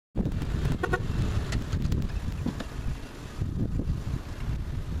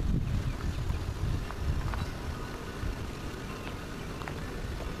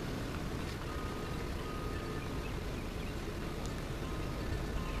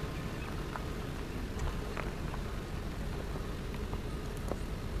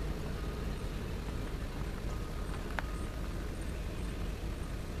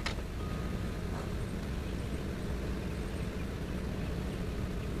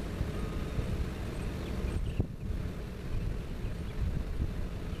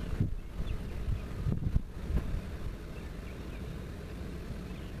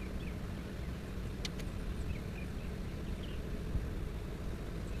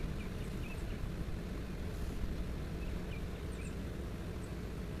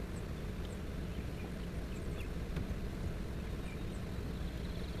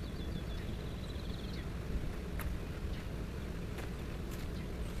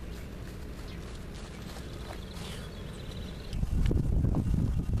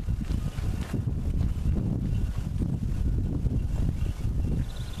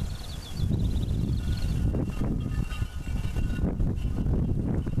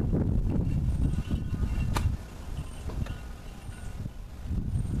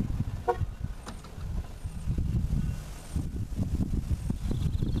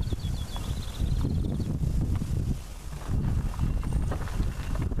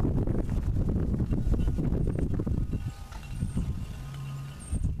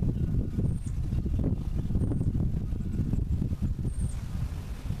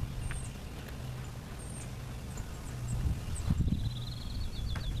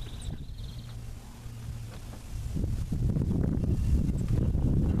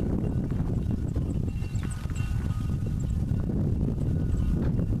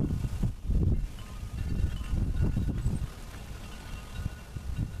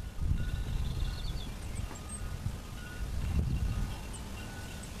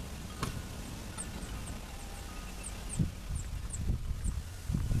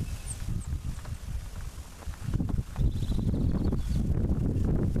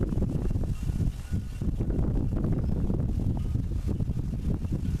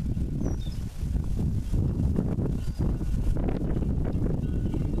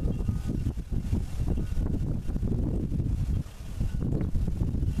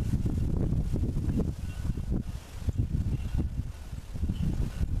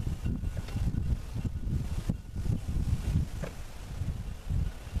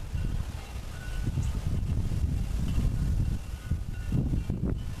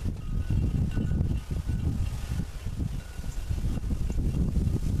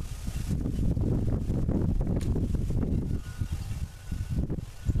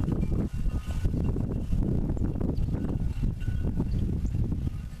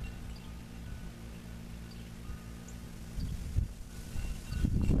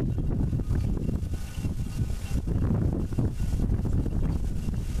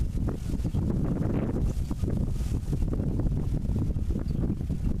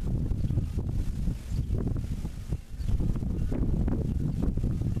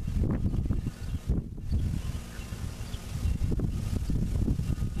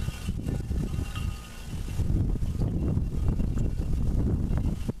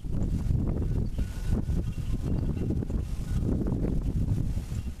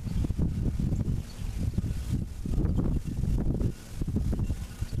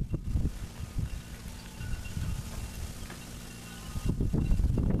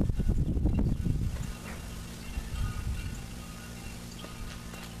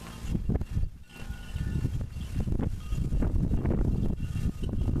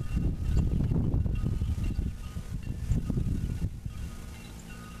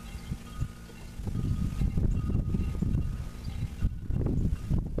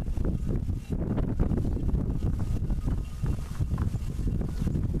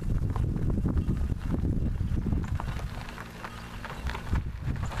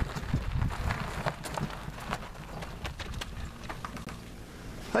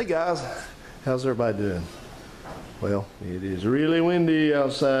Hey guys, how's everybody doing? Well, it is really windy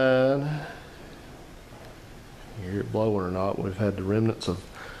outside. You hear it blowing or not, we've had the remnants of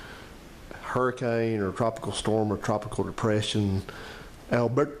hurricane or tropical storm or tropical depression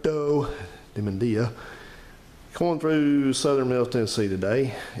Alberto de Mendia going through southern Middle Tennessee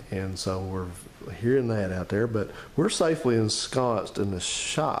today, and so we're hearing that out there, but we're safely ensconced in the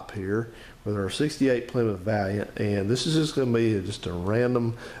shop here with our 68 Plymouth Valiant, and this is just going to be just a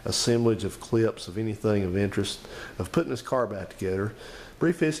random assemblage of clips of anything of interest of putting this car back together.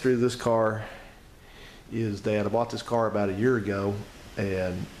 Brief history of this car is that I bought this car about a year ago,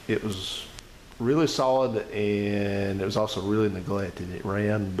 and it was really solid, and it was also really neglected. It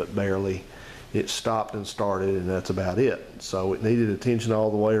ran but barely. It stopped and started, and that's about it. So it needed attention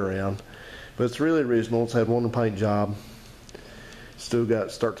all the way around, but it's really original. It's had one paint job. Still got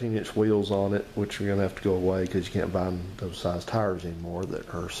 13-inch wheels on it, which are going to have to go away because you can't find those size tires anymore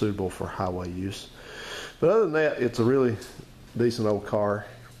that are suitable for highway use. But other than that, it's a really decent old car.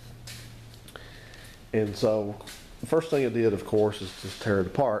 And so the first thing I did, of course, is just tear it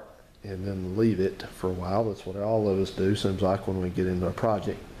apart and then leave it for a while. That's what all of us do, seems like, when we get into a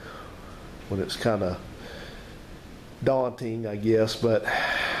project, when it's kind of daunting, I guess. But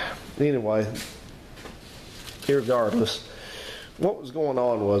anyway, irregardless, what was going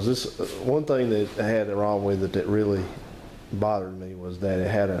on was this. One thing that I had wrong with it that really bothered me was that it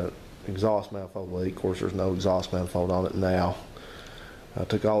had an exhaust manifold leak. Of course, there's no exhaust manifold on it now. I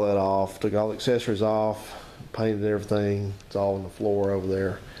took all that off, took all the accessories off, painted everything. It's all on the floor over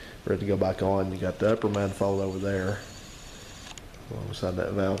there, ready to go back on. You got the upper manifold over there alongside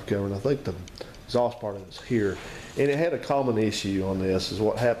that valve cover, and I think the exhaust part of it's here. And it had a common issue on this. Is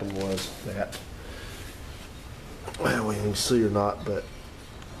what happened was that, well, we can see or not, but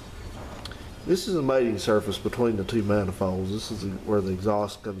this is a mating surface between the two manifolds. This is where the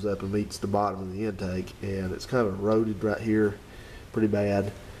exhaust comes up and meets the bottom of the intake, and it's kind of eroded right here pretty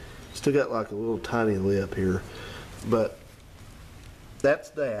bad. Still got like a little tiny lip here, but that's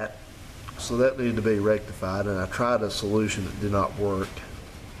that. So that needed to be rectified, and I tried a solution that did not work.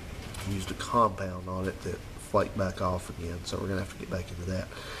 I used a compound on it that flaked back off again, so we're gonna have to get back into that.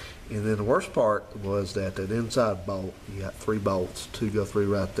 And then the worst part was that inside bolt, you got 3 bolts, 2 go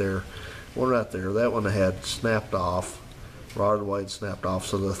through right there, 1 right there. That one had snapped off, rotted away and snapped off,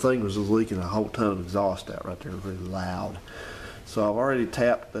 so the thing was leaking a whole ton of exhaust out right there, really loud. So I've already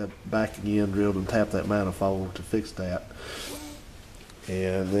tapped that back again, drilled and tapped that manifold to fix that.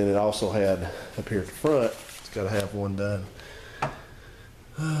 And then it also had up here at the front, it's got to have one done.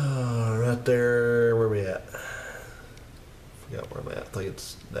 Right there, where we at? Forgot where I'm at. I think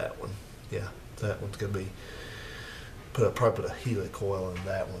it's that one. Yeah, that one's going to be probably put a helicoil in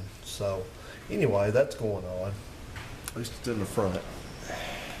that one. So anyway, that's going on. At least it's in the front.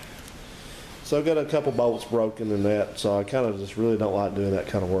 So I've got a couple bolts broken in that, so I kind of just really don't like doing that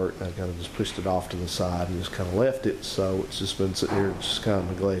kind of work. I kind of just pushed it off to the side and just kind of left it, so it's just been sitting here just kind of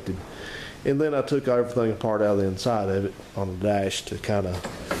neglected. And then I took everything apart out of the inside of it on the dash to kind of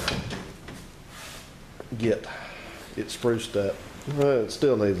get it spruced up. Well, it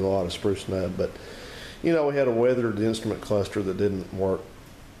still needs a lot of sprucing up, but you know, we had a weathered instrument cluster that didn't work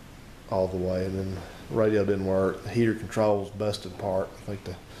all the way, and then the radio didn't work. The heater controls busted apart. I think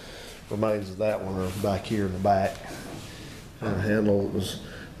the remains of that one are back here in the back. And a handle that was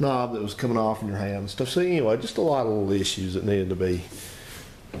knob that was coming off in your hand and stuff. So anyway, just a lot of little issues that needed to be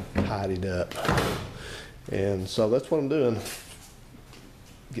tidied up. And so that's what I'm doing.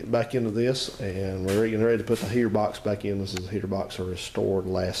 Getting back into this, and we're getting ready to put the heater box back in. This is the heater box I restored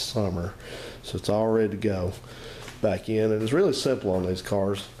last summer, so it's all ready to go back in. And it's really simple on these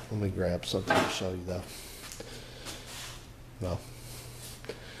cars. Let me grab something to show you though. No.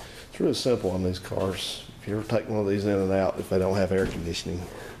 It's really simple on these cars. If you ever take one of these in and out, if they don't have air conditioning.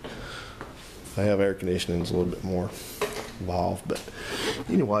 If they have air conditioning, it's a little bit more involved. But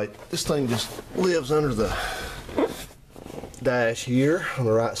anyway, this thing just lives under the dash here on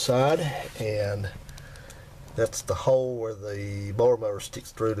the right side, and that's the hole where the blower motor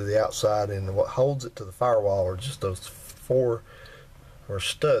sticks through to the outside, and what holds it to the firewall are just those 4 where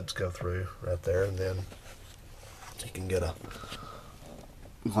studs go through right there. And then you can get a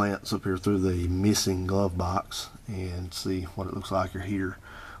glance up here through the missing glove box and see what it looks like. Your heater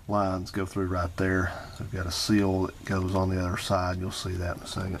lines go through right there. So we've got a seal that goes on the other side. You'll see that in a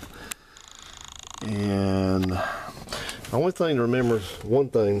second. And the only thing to remember, one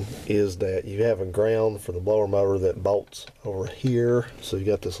thing, is that you have a ground for the blower motor that bolts over here. So you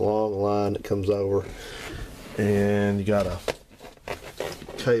got this long line that comes over, and you got a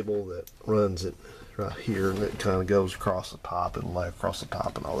cable that runs it right here, and it kind of goes across the top. It'll lay across the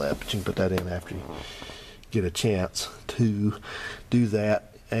top and all that, but you can put that in after you get a chance to do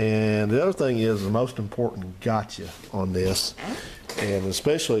that. And the other thing is the most important gotcha on this, and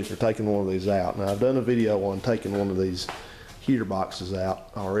especially if you're taking one of these out. Now, I've done a video on taking one of these heater boxes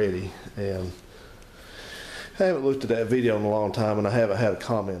out already, and I haven't looked at that video in a long time, and I haven't had a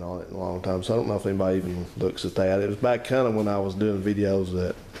comment on it in a long time, so I don't know if anybody even looks at that. It was back kind of when I was doing videos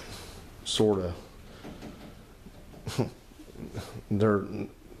that sort of they're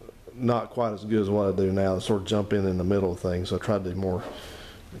not quite as good as what I do now. They sort of jump in the middle of things, so I try to do more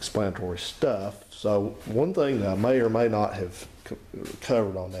explanatory stuff. So one thing that I may or may not have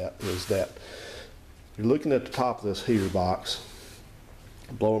covered on that is that you're looking at the top of this heater box.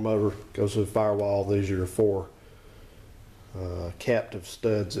 Blower motor goes through the firewall. These are your 4 captive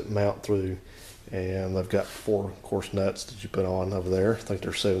studs that mount through, and they've got 4, of course, nuts that you put on over there. I think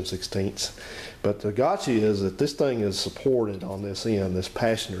they're 7/16. But the gotcha is that this thing is supported on this end, this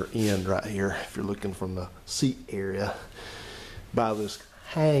passenger end right here, if you're looking from the seat area, by this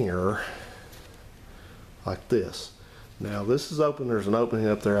hanger like this. Now this is open. There's an opening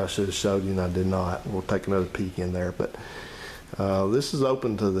up there I should have showed you, and I did not. We'll take another peek in there, but this is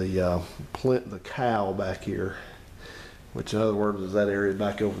open to the cowl back here, which in other words is that area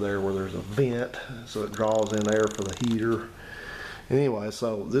back over there where there's a vent, so it draws in air for the heater. Anyway,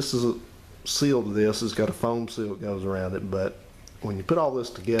 so this is sealed to this. It's got a foam seal that goes around it, but when you put all this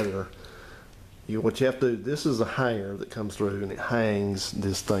together, what you have to do, this is a hanger that comes through and it hangs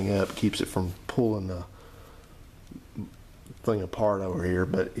this thing up, keeps it from pulling the thing apart over here.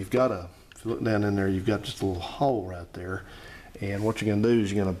 But you've got if you look down in there, you've got just a little hole right there. And what you're going to do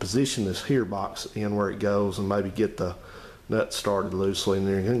is you're going to position this heater box in where it goes and maybe get the nuts started loosely, and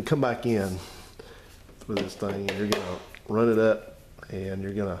then you're going to come back in with this thing, and you're going to run it up, and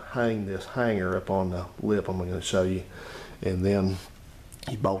you're going to hang this hanger up on the lip I'm going to show you, and then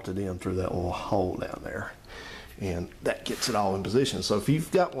you bolt it in through that little hole down there, and that gets it all in position. So if you've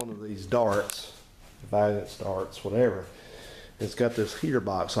got one of these darts, Valiant darts, whatever, it's got this heater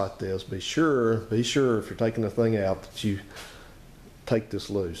box like this, be sure if you're taking the thing out that you take this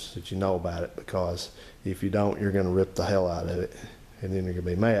loose, that you know about it, because if you don't, you're going to rip the hell out of it, and then you're going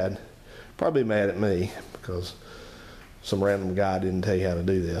to be mad, probably mad at me because some random guy didn't tell you how to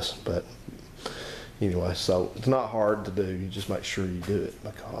do this. But anyway, so it's not hard to do. You just make sure you do it,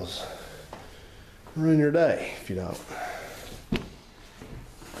 because it'll ruin your day if you don't.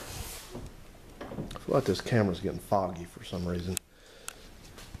 I feel like this camera's getting foggy for some reason.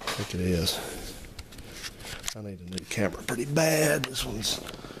 I think it is. I need a new camera pretty bad. This one's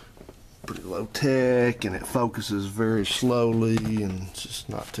pretty low tech, and it focuses very slowly, and it's just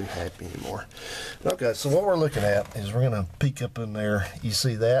not too happy anymore. Okay, so what we're looking at is we're going to peek up in there. You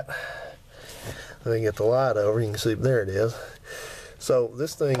see that? Let me get the light over. You can see there it is. So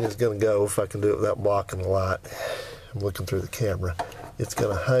this thing is going to go, if I can do it without blocking the light, I'm looking through the camera, it's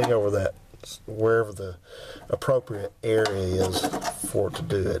going to hang over that, wherever the appropriate area is for it to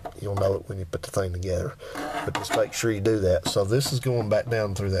do it. You'll know it when you put the thing together, but just make sure you do that. So this is going back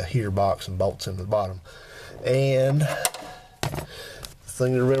down through that heater box and bolts into the bottom. And the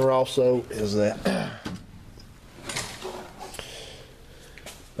thing to remember also is that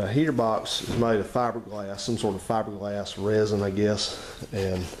the heater box is made of fiberglass, some sort of fiberglass resin, I guess,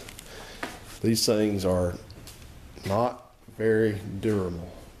 and these things are not very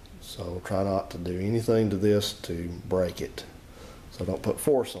durable. So try not to do anything to this to break it. So don't put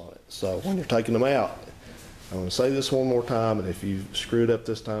force on it. So when you're taking them out, I'm going to say this one more time, and if you screw it up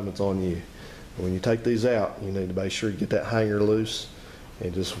this time, it's on you. When you take these out, you need to make sure you get that hanger loose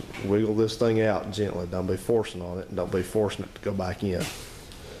and just wiggle this thing out gently. Don't be forcing on it, and don't be forcing it to go back in.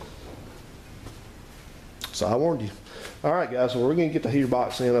 So I warned you. All right, guys, so we're going to get the heater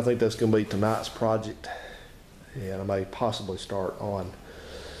box in. I think that's going to be tonight's project, and I may possibly start on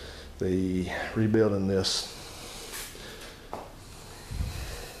the rebuilding this.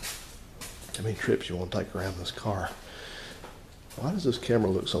 How many trips you want to take around this car? Why does this camera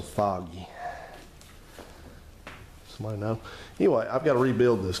look so foggy? Somebody know? Anyway, I've got to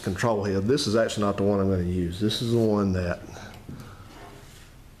rebuild this control head. This is actually not the one I'm going to use. This is the one that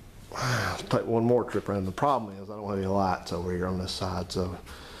I'll take one more trip around. The problem is I don't have any lights over here on this side, so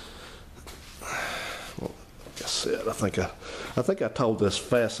well, like I said, I think I told this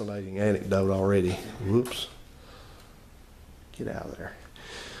fascinating anecdote already. Whoops. Get out of there.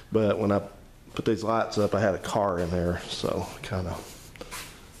 But when I put these lights up, I had a car in there, so kind of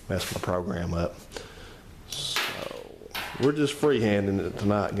messed my program up. So we're just freehanding it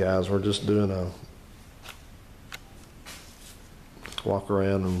tonight, guys. We're just doing a walk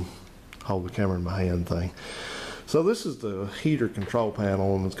around and hold the camera in my hand thing. So this is the heater control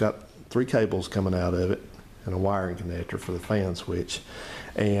panel, and it's got 3 cables coming out of it and a wiring connector for the fan switch.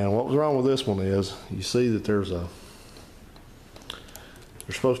 And what was wrong with this one is, you see that there's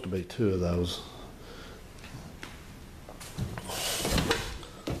supposed to be 2 of those.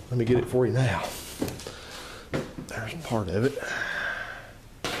 Let me get it for you now. There's part of it.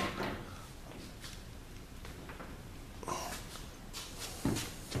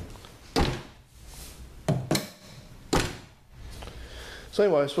 So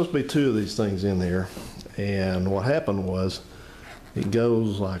anyway, it's supposed to be 2 of these things in there, and what happened was it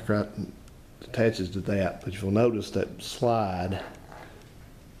goes like right, attaches to that, but you'll notice that slide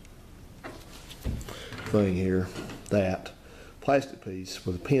thing here, that plastic piece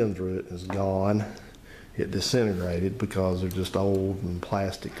with a pin through it is gone. It disintegrated because they're just old and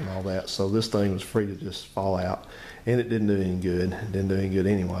plastic and all that, so this thing was free to just fall out, and it didn't do any good. It didn't do any good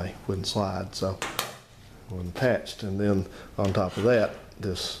anyway, wouldn't slide, so when attached. And then on top of that,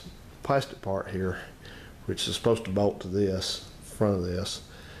 this plastic part here, which is supposed to bolt to this front of this,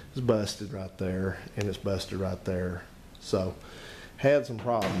 is busted right there, and it's busted right there. So had some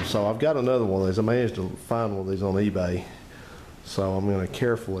problems. So I've got another one of these. I managed to find one of these on eBay, so I'm going to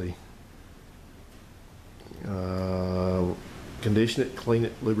carefully condition it, clean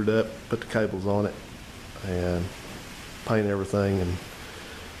it, lube it up, put the cables on it, and paint everything and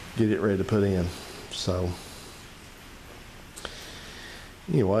get it ready to put in. So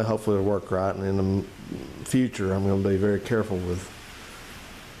anyway, hopefully it'll work right, and in the future I'm going to be very careful with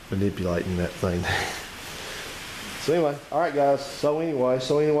manipulating that thing. So anyway, alright guys, so anyway.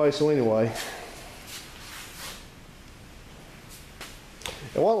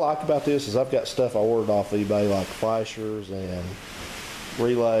 And what I like about this is I've got stuff I ordered off eBay, like flashers and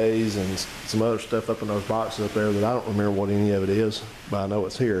relays and some other stuff up in those boxes up there that I don't remember what any of it is, but I know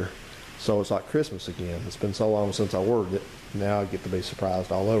it's here. So it's like Christmas again. It's been so long since I ordered it. Now I get to be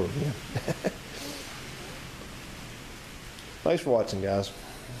surprised all over again. Thanks for watching, guys.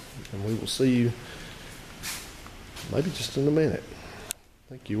 And we will see you maybe just in a minute. I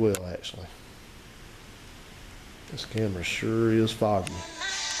think you will, actually. This camera sure is foggy.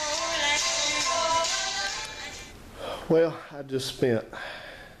 Well, I just spent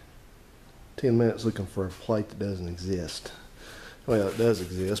 10 minutes looking for a plate that doesn't exist. Well, it does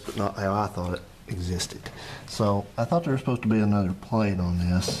exist, but not how I thought it existed. So I thought there was supposed to be another plate on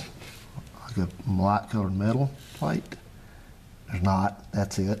this, like a light colored metal plate. There's not.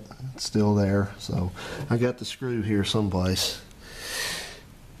 That's it. It's still there. So I got the screw here someplace.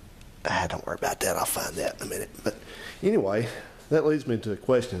 Don't worry about that. I'll find that in a minute. But anyway, that leads me to a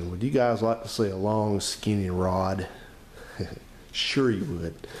question. Would you guys like to see a long, skinny rod? Sure you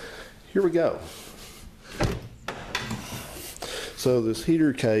would. Here we go. So this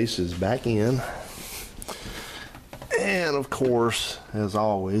heater case is back in, and of course, as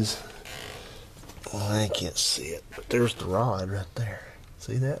always, I can't see it, but there's the rod right there.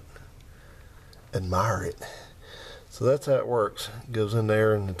 See that? Admire it. So that's how it works. It goes in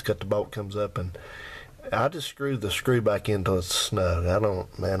there, and it's got the bolt comes up, and I just screwed the screw back in until it's snug. I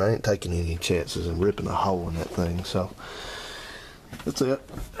ain't taking any chances in ripping a hole in that thing. So that's it.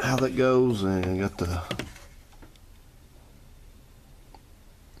 How that goes, and got the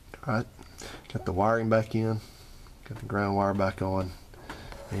wiring back in, got the ground wire back on,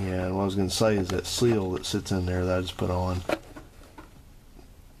 and what I was going to say is that seal that sits in there that I just put on.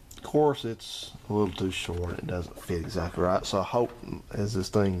 Of course, it's a little too short. It doesn't fit exactly right. So I hope as this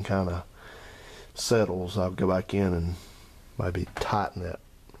thing kind of settles, I'll go back in and maybe tighten that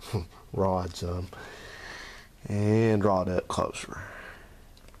rod some and draw it up closer.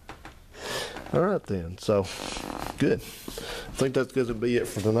 Alright then, so good. I think that's going to be it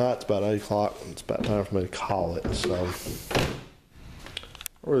for tonight. It's about 8 o'clock. It's about time for me to call it. So I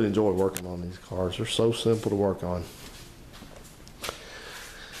really enjoy working on these cars. They're so simple to work on.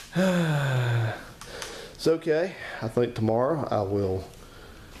 It's okay. I think tomorrow I will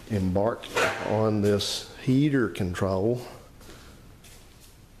embark on this heater control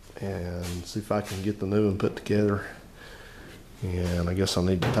and see if I can get the new one put together. And I guess I'll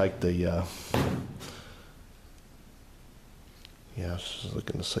need to take the yeah, I was just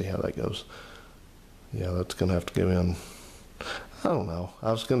looking to see how that goes. Yeah, that's gonna have to go in. I don't know.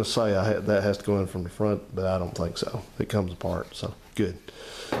 I was gonna say that has to go in from the front, but I don't think so. It comes apart. So good.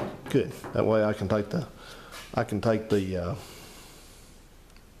 That way I can take the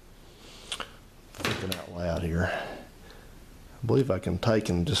thinking out loud here. I believe I can take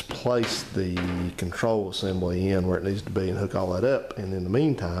and just place the control assembly in where it needs to be and hook all that up, and in the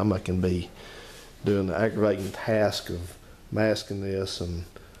meantime I can be doing the aggravating task of masking this and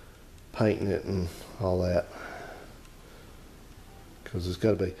painting it and all that. Because it's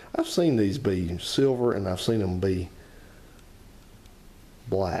got to be, I've seen these be silver and I've seen them be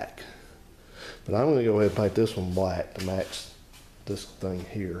black. But I'm going to go ahead and paint this one black to match this thing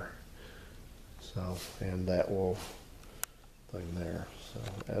here. So, and that little thing there. So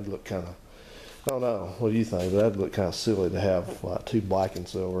that'd look kind of, I don't know, what do you think? But that'd look kind of silly to have like two black and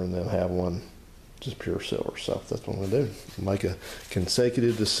silver and then have one just pure silver. So that's what I'm going to do. Make a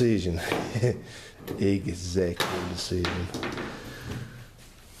consecutive decision. Executive decision.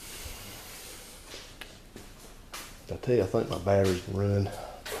 I tell you, I think my battery's ruined.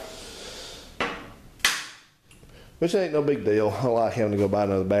 Which ain't no big deal. I like having to go buy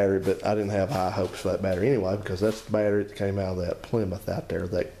another battery, but I didn't have high hopes for that battery anyway, because that's the battery that came out of that Plymouth out there,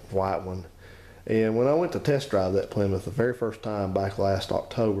 that white one. And when I went to test drive that Plymouth the very first time back last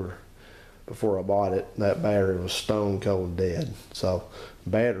October, before I bought it, that battery was stone cold dead. So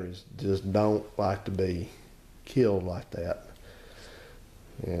batteries just don't like to be killed like that.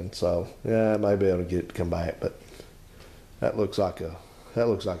 And so, yeah, I may be able to get it to come back, but that looks like a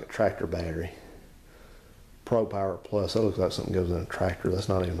tractor battery. Pro Power Plus, that looks like something goes in a tractor. That's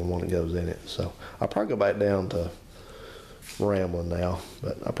not even the one that goes in it. So I'll probably go back down to rambling now,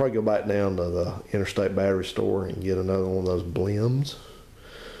 but I'll probably go back down to the Interstate Battery Store and get another one of those blims.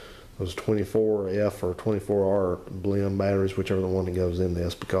 Those 24F or 24R blim batteries, whichever the one that goes in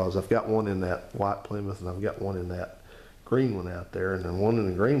this, because I've got one in that white Plymouth and I've got one in that green one out there, and then one in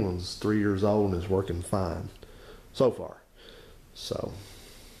the green one's 3 years old and is working fine so far. So,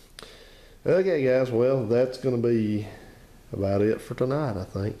 okay guys, well, that's going to be about it for tonight, I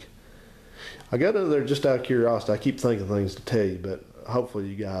think. I got into there just out of curiosity. I keep thinking things to tell you, but hopefully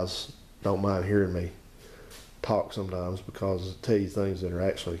you guys don't mind hearing me talk sometimes, because I tell you things that are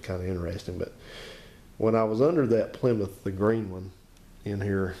actually kind of interesting. But when I was under that Plymouth, the green one, in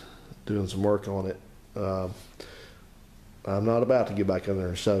here doing some work on it, I'm not about to get back in there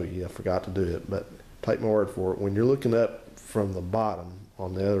and show you. I forgot to do it, but take my word for it. When you're looking up from the bottom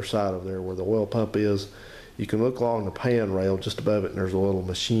on the other side of there where the oil pump is, you can look along the pan rail just above it, and there's a little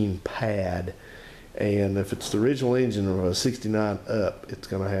machine pad. And if it's the original engine of a 69 up, it's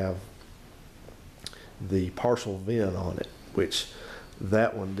going to have the partial vent on it, which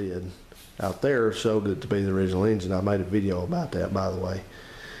that one did. Out there showed it to be the original engine. I made a video about that, by the way.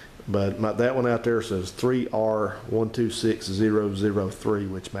 But that one out there says 3R126003,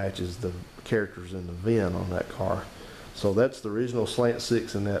 which matches the characters in the VIN on that car. So that's the original slant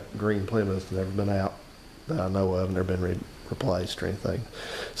 6 in that green Plymouth. Never been out that I know of, never been replaced or anything.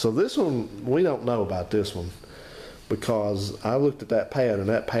 So this one, we don't know about this one, because I looked at that pad, and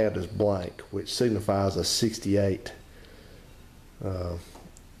that pad is blank, which signifies a 68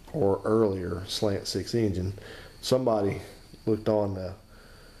 or earlier slant 6 engine. Somebody looked on the,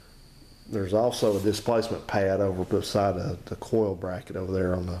 there's also a displacement pad over beside the coil bracket over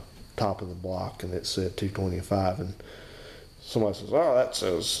there on the top of the block, and it said 225, and somebody says, oh, that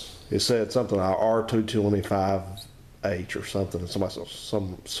says, it said something like R225H or something, and somebody says,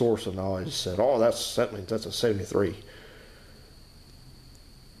 some source of knowledge said, oh, that means that's a 73,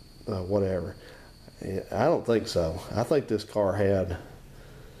 whatever. I don't think so. I think this car had,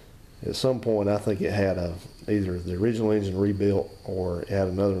 at some point, I think it had either the original engine rebuilt or it had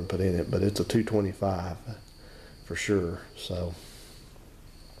another one put in it, but it's a 225 for sure. So,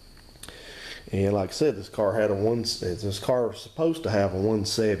 and like I said, this car had this car was supposed to have a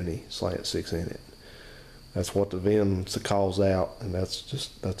 170 slant 6 in it. That's what the VIN calls out, and that's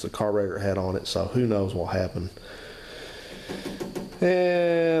the carburetor it had on it. So who knows what happened.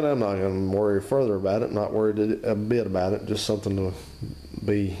 And I'm not going to worry further about it. Not worried a bit about it. Just something to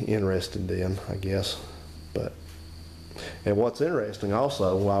be interested in, I guess. But, and what's interesting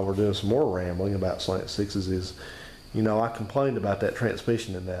also, while we're doing some more rambling about slant 6s, is, you know, I complained about that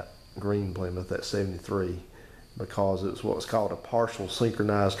transmission in that green Plymouth, that 73, because it's what's called a partial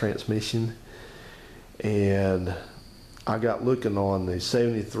synchronized transmission. And I got looking on the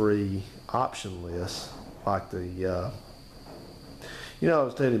 73 option list, like the you know, I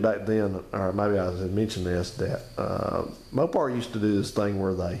was telling you back then, or maybe I had mentioned this, that Mopar used to do this thing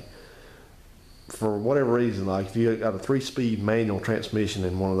where they, for whatever reason, like if you got a 3-speed manual transmission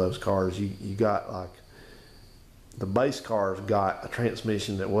in one of those cars, you got like, the base cars got a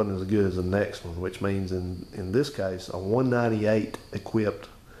transmission that wasn't as good as the next one, which means in this case, a 198 equipped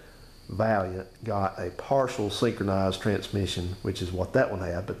Valiant got a partial synchronized transmission, which is what that one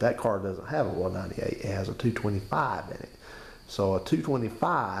had, but that car doesn't have a 198, it has a 225 in it. So a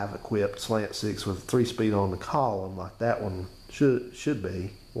 225 equipped slant 6 with a 3-speed on the column, like that one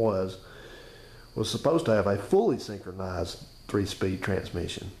was supposed to have a fully synchronized 3-speed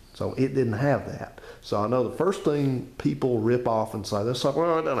transmission. So it didn't have that. So I know the first thing people rip off and say, this,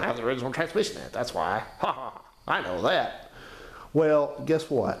 well, it doesn't have the original transmission in it. That's why. Ha ha. I know that. Well, guess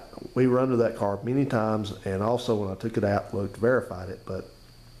what? We run to that car many times, and also when I took it out, looked, verified it, but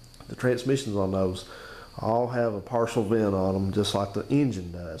the transmissions on those all have a partial vent on them, just like the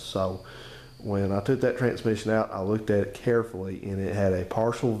engine does. So when I took that transmission out, I looked at it carefully, and it had a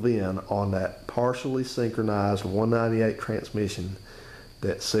partial vent on that partially synchronized 198 transmission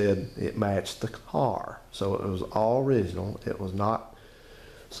that said it matched the car. So it was all original. It was not.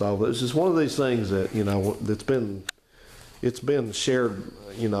 So it's just one of these things that, you know, it's been shared,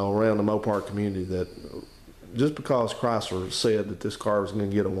 you know, around the Mopar community that just because Chrysler said that this car was going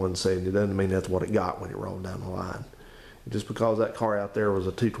to get a 170 doesn't mean that's what it got when it rolled down the line. Just because that car out there was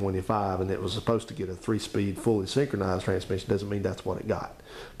a 225 and it was supposed to get a 3-speed fully synchronized transmission doesn't mean that's what it got.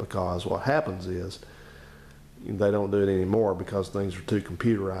 Because what happens is they don't do it anymore because things are too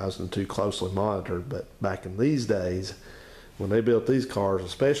computerized and too closely monitored. But back in these days, when they built these cars,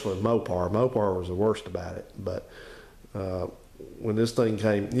 especially Mopar was the worst about it. But when this thing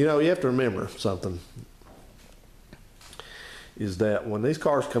came, you know, you have to remember something, is that when these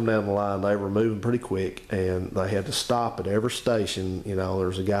cars come down the line, they were moving pretty quick, and they had to stop at every station. You know,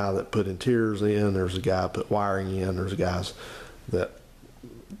 there's a guy that put interiors in, there's a guy that put wiring in, there's guys that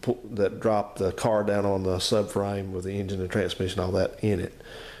dropped the car down on the subframe with the engine and transmission, all that in it.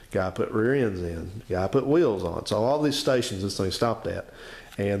 Guy put rear ends in, guy put wheels on. So all these stations this thing stopped at,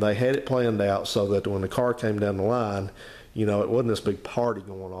 and they had it planned out so that when the car came down the line, you know, it wasn't this big party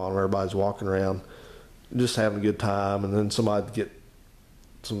going on where everybody's walking around just having a good time, and then somebody would get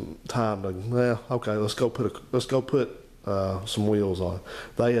some time to, well, okay, let's go put some wheels on.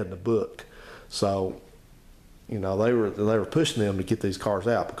 They had the book, so you know they were pushing them to get these cars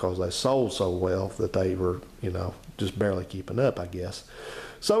out because they sold so well that they were, you know, just barely keeping up, I guess.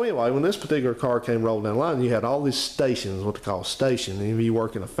 So anyway, when this particular car came rolling down the line, you had all these stations, what they call a station. And if you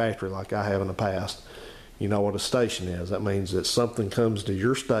work in a factory like I have in the past, you know what a station is. That means that something comes to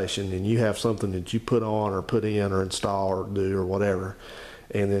your station and you have something that you put on or put in or install or do or whatever,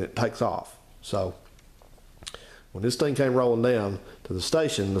 and then it takes off. So when this thing came rolling down to the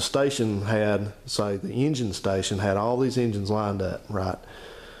station had, say, the engine station had all these engines lined up, right?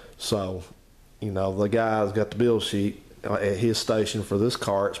 So, you know, the guy's got the build sheet at his station for this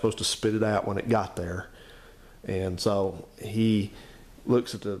car. It's supposed to spit it out when it got there. And so he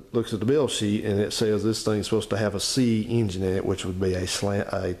looks at the build sheet, and it says this thing's supposed to have a C engine in it, which would be a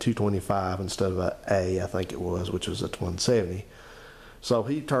 225 instead of a I think it was, which was a 170. So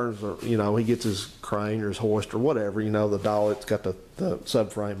he turns, you know, he gets his crane or his hoist or whatever, you know, the dolly, it's got the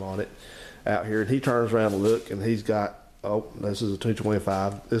subframe on it out here, and he turns around to look, and he's got, oh, this is a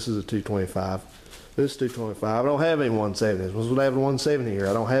 225, this is a 225, this is 225. I don't have any 170s. I was going to have a 170 here.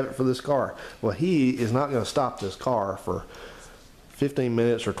 I don't have it for this car. Well, he is not going to stop this car for 15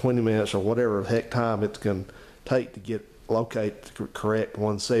 minutes or 20 minutes or whatever the heck time it's going to take to locate the correct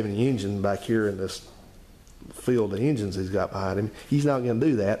 170 engine back here in this field of engines he's got behind him. He's not going to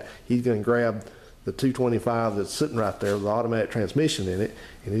do that. He's going to grab the 225 that's sitting right there with the automatic transmission in it,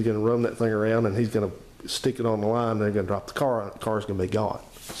 and he's going to run that thing around, and he's going to stick it on the line, and they're going to drop the car, and the car's going to be gone.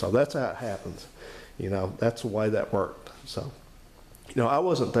 So that's how it happens. You know, that's the way that worked. So, you know, I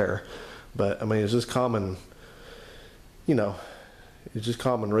wasn't there, but I mean, it's just common, you know, it's just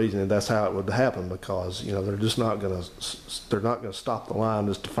common reasoning. That's how it would happen, because, you know, they're just not going to stop the line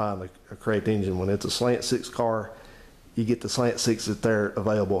just to find a correct engine. When it's a slant six car, you get the slant six that's there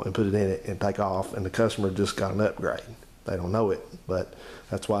available and put it in it and take off, and the customer just got an upgrade. They don't know it, but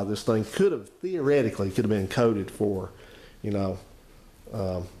that's why this thing theoretically could have been coded for, you know,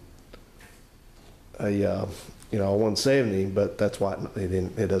 a 170, but that's why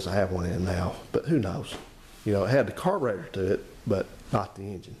it doesn't have one in now. But who knows? You know, it had the carburetor to it, but not the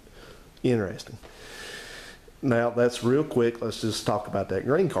engine. Interesting. Now, that's real quick. Let's just talk about that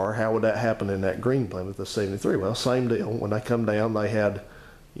green car. How would that happen in that green Plymouth, the 73? Well, same deal. When they come down, they had,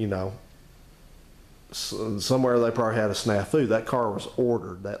 you know, somewhere they probably had a snafu. That car was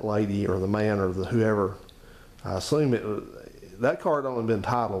ordered. That lady or the man or the whoever, I assume that car had only been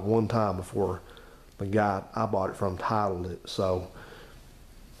titled one time before the guy I bought it from titled it. So,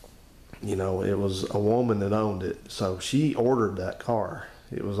 you know, it was a woman that owned it. So she ordered that car.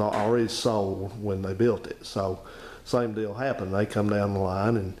 It was already sold when they built it. So same deal happened. They come down the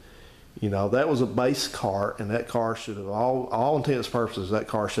line, and, you know, that was a base car, and that car should have, all intents and purposes, that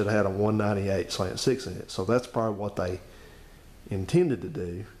car should have had a 198 slant six in it. So that's probably what they intended to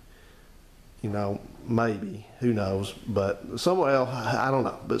do. You know, maybe, who knows, but somewhere else, I don't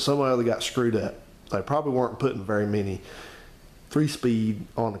know, but somewhere they got screwed up. They probably weren't putting very many 3-speed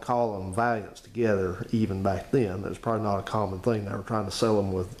on the column Valiants together even back then. It was probably not a common thing. They were trying to sell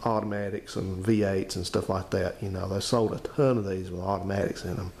them with automatics and V8s and stuff like that. You know, they sold a ton of these with automatics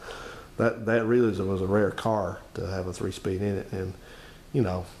in them. That really was a rare car to have a 3-speed in it. And, you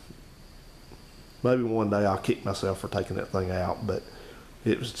know, maybe one day I'll kick myself for taking that thing out, but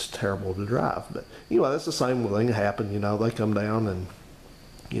it was just terrible to drive. But anyway, that's the same thing that happened. You know, they come down and,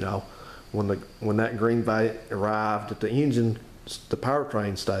 you know, when that green Valiant arrived at the engine, the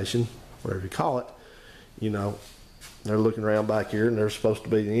powertrain station, whatever you call it, you know, they're looking around back here and there's supposed to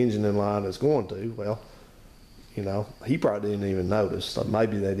be the engine in line that's going to. Well, you know, he probably didn't even notice. So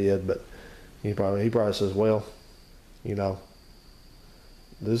maybe they did, but he probably says, well, you know,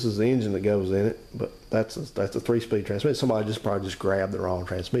 this is the engine that goes in it, but that's a 3-speed transmission. Somebody probably just grabbed the wrong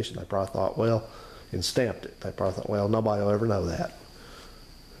transmission. They probably thought, well, and stamped it. They probably thought, well, nobody will ever know that.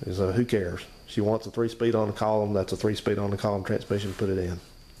 So who cares? She wants a 3-speed on the column. That's a 3-speed on the column transmission. Put it in.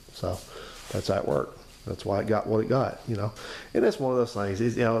 So that's how it worked. That's why it got what it got. You know, and that's one of those things.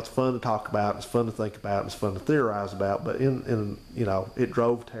 You know, it's fun to talk about. It's fun to think about. It's fun to theorize about. But in you know, it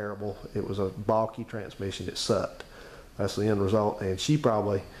drove terrible. It was a balky transmission. It sucked. That's the end result. And she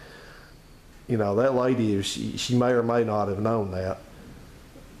probably, you know, that lady, she may or may not have known that,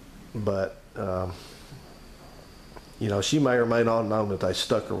 but you know, she may or may not have known that they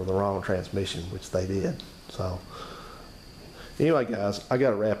stuck her with the wrong transmission, which they did. So anyway, guys, I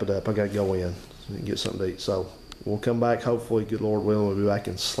got to wrap it up. I got to go in and get something to eat. So we'll come back, hopefully, good Lord willing, we'll be back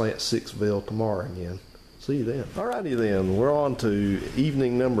in Slant Sixville tomorrow again. See you then. Alrighty then, we're on to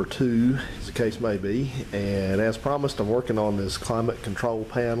evening number 2, as the case may be. And as promised, I'm working on this climate control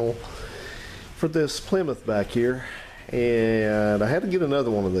panel for this Plymouth back here. And I had to get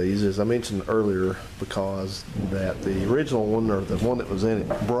another one of these, as I mentioned earlier, because that the original one, or the one that was in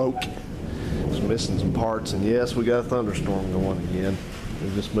it, broke. It's missing some parts, and yes, we got a thunderstorm going again. We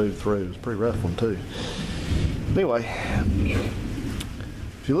just moved through. It was a pretty rough one too. Anyway,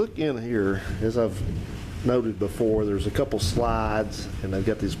 if you look in here, as I've noted before, there's a couple slides, and they've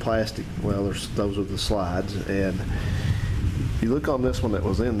got these plastic, well, those are the slides. And if you look on this one that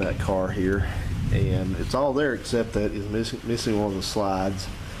was in that car here, and it's all there except that is missing one of the slides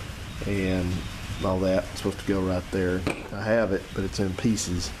and all that. It's supposed to go right there. I have it, but it's in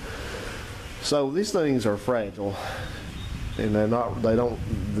pieces. So these things are fragile, and they don't,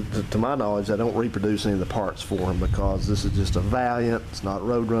 to my knowledge, they don't reproduce any of the parts for them, because this is just a Valiant. It's not a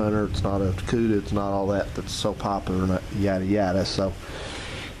Roadrunner. It's not a Cuda. It's not all that that's so popular, and yada yada. So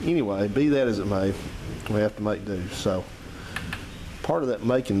anyway, be that as it may, we have to make do. So part of that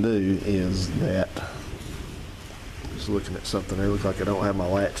make and do is that, just looking at something there, looks like I don't have my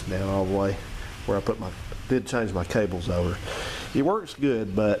latch down all the way where I did change my cables over. It works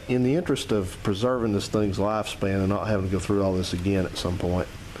good, but in the interest of preserving this thing's lifespan and not having to go through all this again at some point,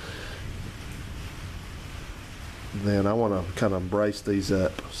 then I want to kind of brace these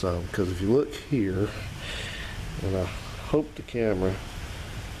up. So, because if you look here, and I hope the camera,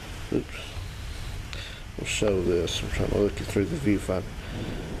 oops, will show this. I'm trying to look it through the viewfinder.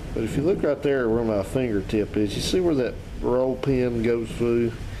 But if you look right there where my fingertip is, you see where that roll pin goes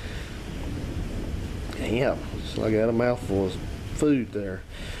through? Damn, so I got a mouthful of food there.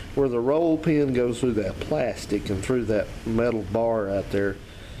 Where the roll pin goes through that plastic and through that metal bar out there,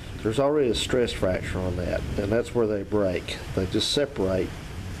 there's already a stress fracture on that, and that's where they break. They just separate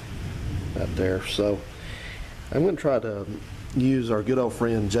out there. So I'm going to try to use our good old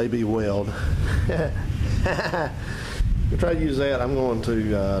friend JB Weld. We'll try to use that. I'm going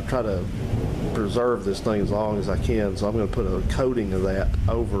to try to preserve this thing as long as I can, so I'm going to put a coating of that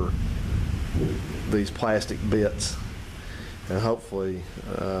over these plastic bits and hopefully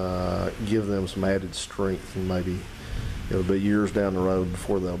give them some added strength, and maybe it'll be years down the road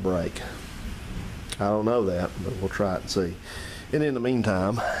before they'll break. I don't know that, but we'll try it and see. And in the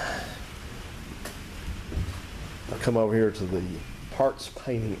meantime, I'll come over here to the parts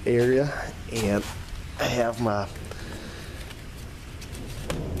painting area, and I have my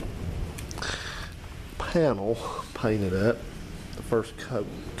panel painted up. The first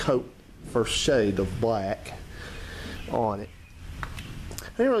first shade of black on it.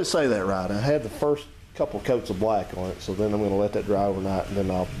 I didn't really say that right. I had the first couple coats of black on it, so then I'm going to let that dry overnight, and then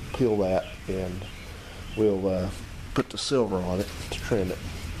I'll peel that, and we'll put the silver on it to trim it.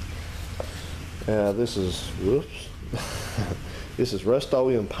 This is, whoops, this is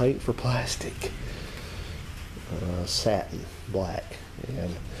Rust-Oleum paint for plastic, satin black,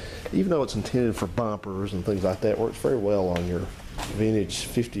 and even though it's intended for bumpers and things like that, it works very well on your vintage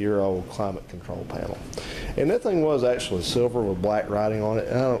 50-year-old climate control panel. And that thing was actually silver with black writing on it.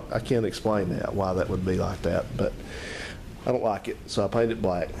 I can't explain that, why that would be like that, but I don't like it, so I painted it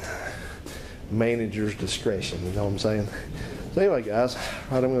black. Manager's discretion, you know what I'm saying? So anyway, guys,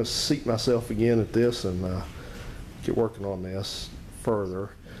 right, I'm going to seat myself again at this and get working on this further.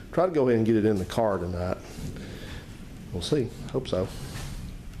 Try to go ahead and get it in the car tonight. We'll see. Hope so.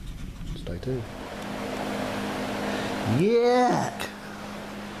 Stay tuned. Yuck!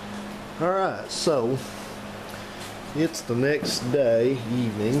 Alright, so it's the next day,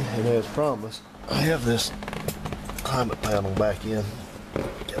 evening, and as promised, I have this climate panel back in.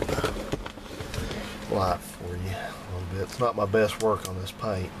 Get the light for you a little bit. It's not my best work on this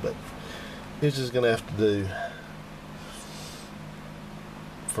paint, but it's just going to have to do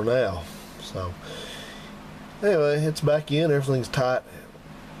for now. So anyway, it's back in. Everything's tight.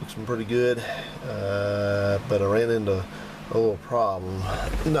 Looks pretty good. But I ran into a little problem.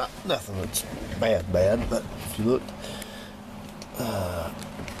 Nothing that's bad, but if you look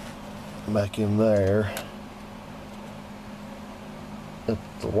back in there at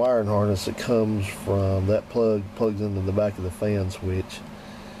the wiring harness that comes from that plugs into the back of the fan switch,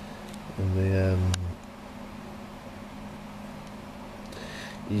 and then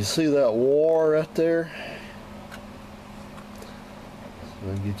you see that wire right there?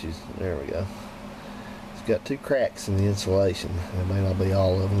 I'll get you, there we go. It's got two cracks in the insulation. It may not be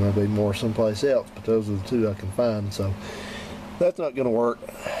all of them, there'll be more someplace else, but those are the two I can find, so that's not going to work.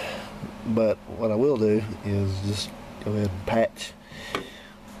 But what I will do is just go ahead and patch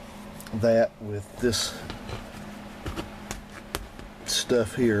that with this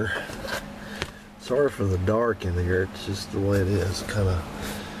stuff here. Sorry for the dark in here, it's just the way it is, kind of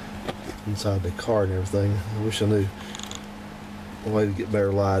inside the car and everything. I wish I knew a way to get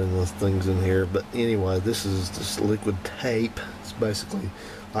better light in those things in here, but anyway, this is just liquid tape. It's basically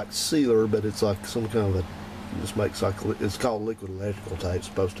like sealer, but it's like some kind of a, just makes like, it's called liquid electrical tape,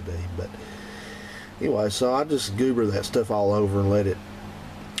 supposed to be. But anyway, so I just goober that stuff all over and let it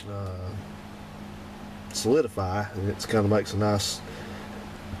solidify, and it kind of makes a nice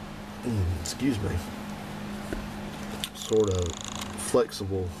excuse me, sort of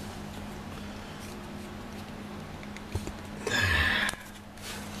flexible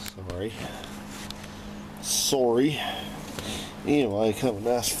sorry anyway, kind of a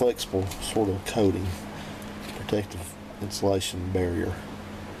nice flexible sort of coating, protective insulation barrier,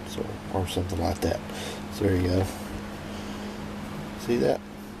 so, or something like that. So there you go. See that?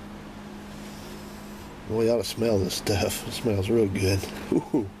 We ought to smell this stuff. It smells real good.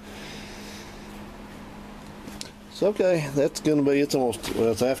 Ooh. So okay, that's gonna be, it's almost,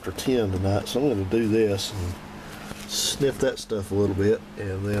 well, it's after 10 tonight, so I'm gonna do this and sniff that stuff a little bit,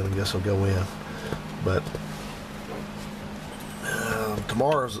 and then I guess I'll go in. But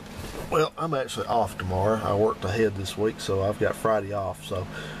tomorrow's, well, I'm actually off tomorrow. I worked ahead this week, so I've got Friday off. So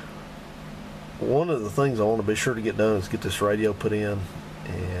one of the things I want to be sure to get done is get this radio put in,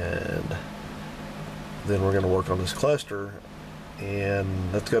 and then we're going to work on this cluster, and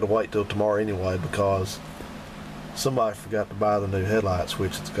that's got to wait till tomorrow anyway, because somebody forgot to buy the new headlight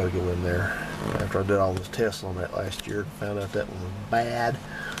switch that's got to go in there. After I did all this tests on that last year, found out that one was bad.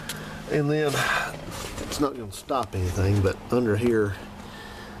 And then it's not going to stop anything, but under here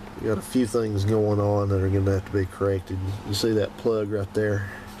you got a few things going on that are going to have to be corrected. You see that plug right there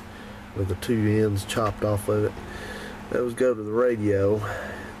with the two ends chopped off of it? Those go to the radio.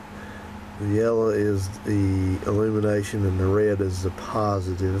 The yellow is the illumination and the red is the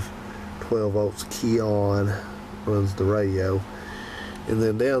positive. 12 volts key on runs the radio. And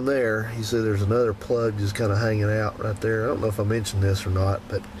then down there you see there's another plug just kind of hanging out right there. I don't know if I mentioned this or not,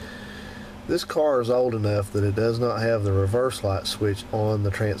 but this car is old enough that it does not have the reverse light switch on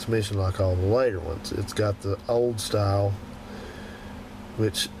the transmission like all the later ones. It's got the old style,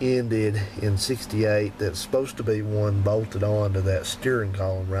 which ended in '68. That's supposed to be one bolted on to that steering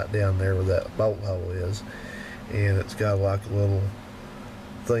column right down there where that bolt hole is, and it's got like a little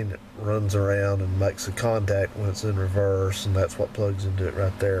thing that runs around and makes a contact when it's in reverse, and that's what plugs into it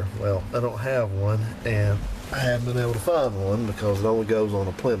right there. Well, I don't have one, and I haven't been able to find one because it only goes on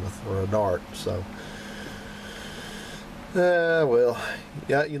a Plymouth or a Dart. So well,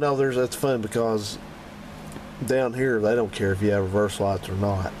 yeah, you know, that's fun because down here they don't care if you have reverse lights or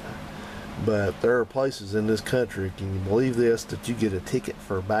not, but there are places in this country, can you believe this, that you get a ticket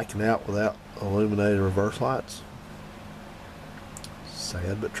for backing out without illuminated reverse lights?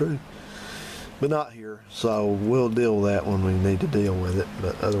 Sad but true. But not here, so we'll deal with that when we need to deal with it,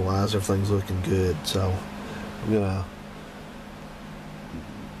 but otherwise everything's looking good. So I'm gonna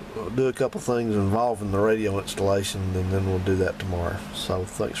do a couple things involving the radio installation, and then we'll do that tomorrow. So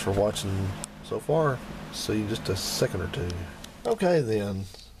thanks for watching so far. See you just a second or two. Okay then,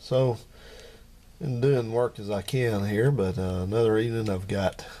 so and doing work as I can here, but another evening I've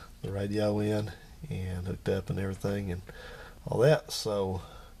got the radio in and hooked up and everything and all that. So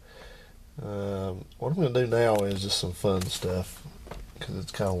what I'm going to do now is just some fun stuff because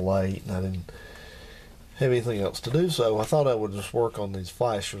it's kind of late and I didn't have anything else to do. So I thought I would just work on these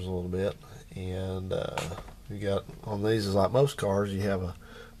flashers a little bit. And you got on these, is like most cars, you have a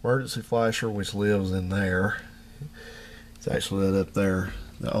emergency flasher which lives in there. It's actually lit up there,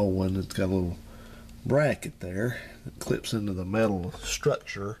 the old one. It's got a little bracket there that clips into the metal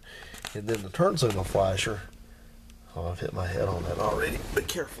structure, and then the turn signal flasher. Oh, I've hit my head on that already. Be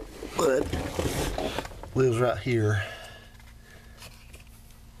careful. But lives right here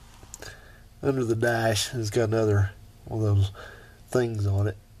under the dash. It's got another one of those things on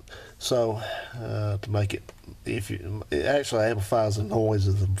it. So to make it, it actually amplifies the noise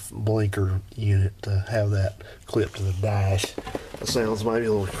of the blinker unit to have that clipped to the dash. It sounds maybe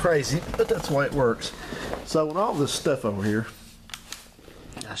a little crazy, but that's the way it works. So with all this stuff over here,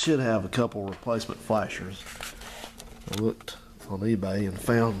 I should have a couple replacement flashers. I looked on eBay and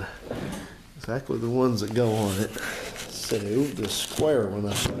found exactly the ones that go on it. So the square one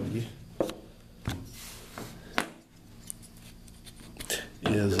I showed you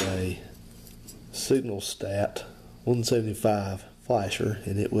is a Signal Stat 175 flasher,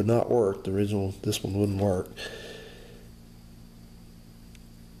 and it would not work. The original, this one wouldn't work.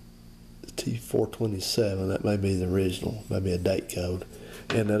 T427, that may be the original, maybe a date code.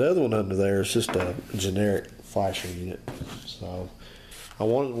 And that other one under there is just a generic flasher unit. So I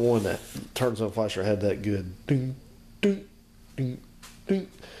wanted one that turns on flasher had that good ding, ding, ding, ding.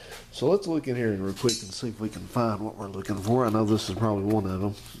 So let's look in here real quick and see if we can find what we're looking for. I know this is probably one of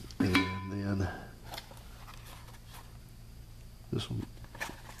them. And then this one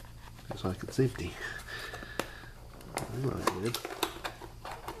looks like it's empty. That's not good.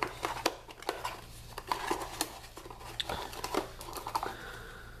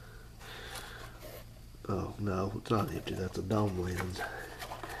 Oh no, it's not empty. That's a dome lens.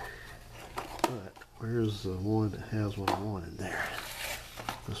 But where's the one that has what I want in there?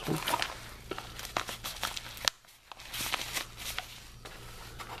 This one.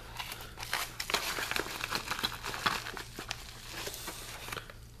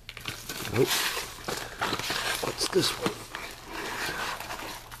 Nope. What's this one?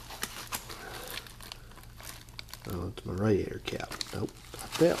 Oh, it's my radiator cap. Nope,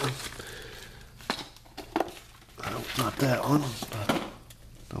 not that one. Nope, not that one.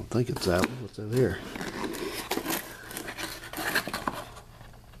 I don't think it's that one. What's in here?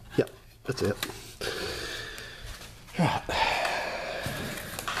 Yep, that's it. Right.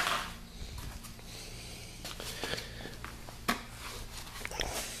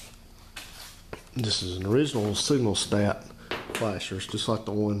 This is an original Signal Stat flasher, just like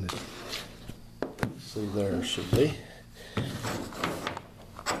the one that you see there should be.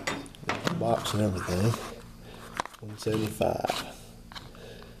 The box and everything. 175.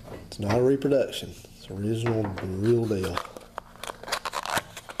 It's not a reproduction. It's original, the real deal.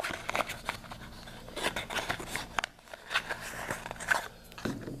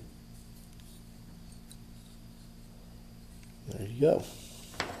 There you go.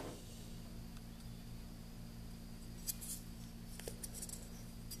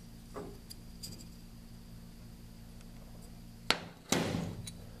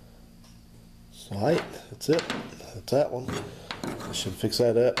 Alright, that's it. That's that one. I should fix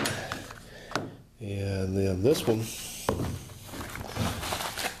that up. And then this one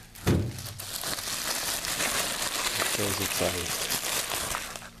says it's a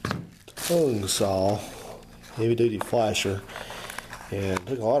tongue saw heavy duty flasher. And it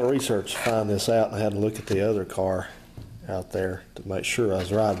took a lot of research to find this out, and I had to look at the other car out there to make sure I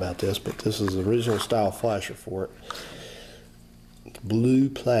was right about this, but this is the original style flasher for it. Blue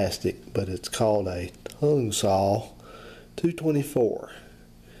plastic, but it's called a tongue saw 224.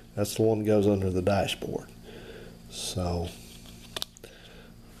 That's the one that goes under the dashboard. So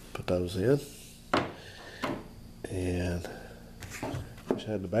put those in, and wish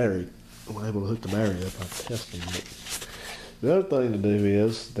I had the battery. I'm able to hook the battery up. I'm testing it. The other thing to do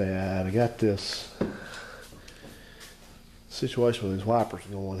is that I got this situation with these wipers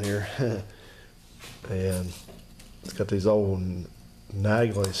going here, and it's got these old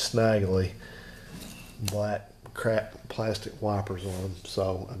naggly, snaggly black crap plastic wipers on them.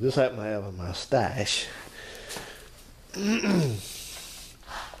 So I just happen to have in my stash a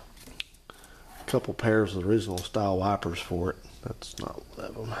couple pairs of original style wipers for it. That's not one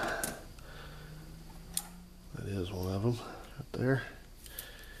of them. That is one of them right there.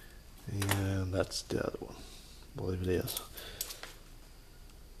 And that's the other one. I believe it is.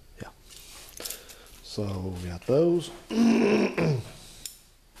 Yeah. So we got those. And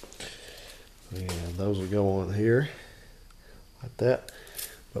those will go on here like that.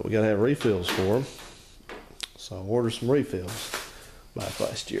 But we gotta have refills for them. So I ordered some refills back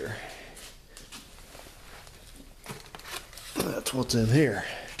last year. That's what's in here.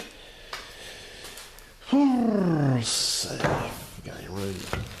 Let's see. Got any room?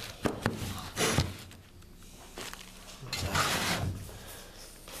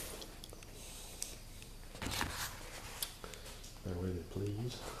 Bear with me,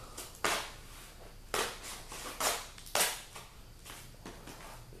 please.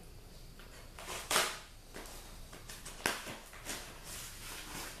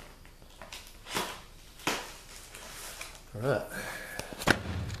 All right.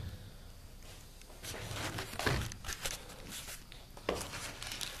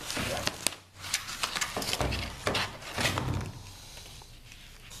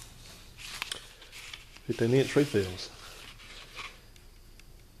 $15-inch refills.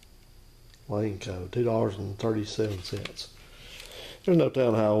 Lane code, $2.37. There's no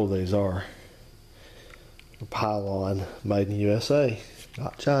telling how old these are. A pylon made in the USA,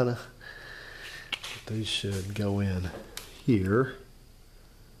 not China. But these should go in here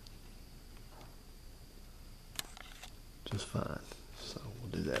just fine. So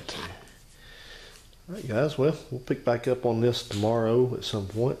we'll do that too. Alright guys, well, we'll pick back up on this tomorrow at some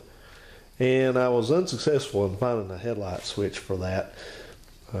point. And I was unsuccessful in finding a headlight switch for that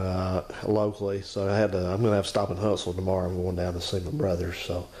locally, so I'm going to have to stop and hustle tomorrow. I'm going down to see my brother,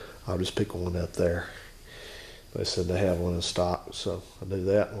 so I'll just pick one up there. They said they have one in stock, so I'll do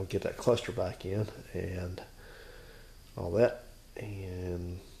that and we'll get that cluster back in and all that.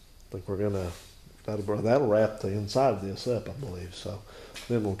 And I think we're going to, that'll wrap the inside of this up, I believe. So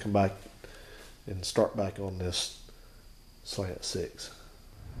then we'll come back and start back on this slant 6.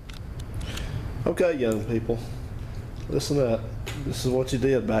 Okay, young people, listen up. This is what you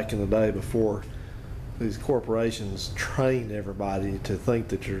did back in the day before these corporations trained everybody to think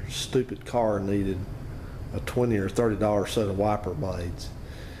that your stupid car needed a $20 or $30 set of wiper blades.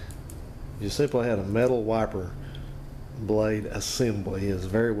 You simply had a metal wiper blade assembly. It was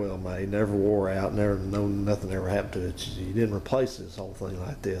very well made, never wore out, nothing ever happened to it. You didn't replace this whole thing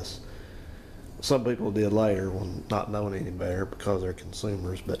like this. Some people did later when not knowing any better because they're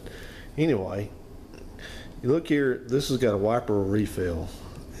consumers, but anyway, you look here, this has got a wiper refill,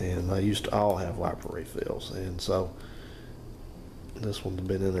 and they used to all have wiper refills, and so this one's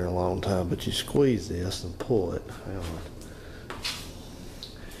been in there a long time, but you squeeze this and pull it.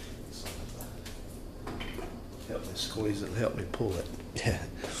 Help me squeeze it and help me pull it. Yeah.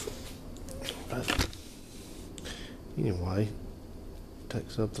 But anyway, take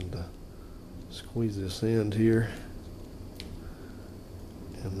something to squeeze this end here,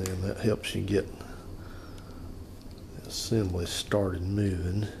 and then that helps you get the assembly started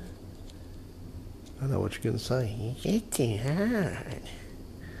moving. I know what you're going to say. It's too hard.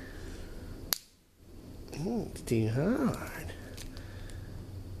 It's too hard.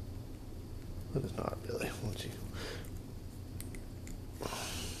 But it's not really. Once you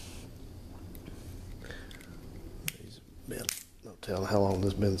no telling how long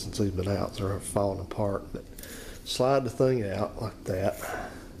this has been since he's been out, so they're falling apart. But slide the thing out like that.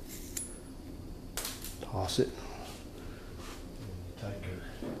 Toss it. And take your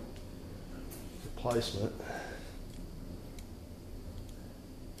replacement.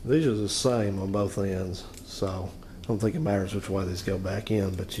 These are the same on both ends, so I don't think it matters which way these go back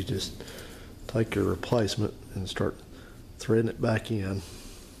in, but you just take your replacement and start threading it back in.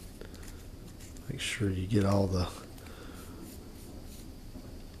 Make sure you get all the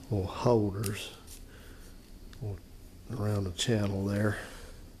little holders around the channel there.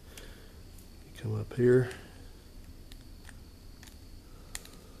 You come up here.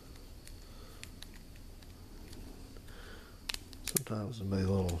 Sometimes it may be a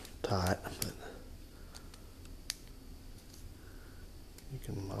little tight, but you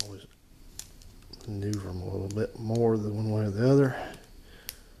can always maneuver them a little bit more than one way or the other.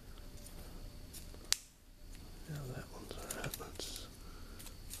 Yeah, that one's alright. That's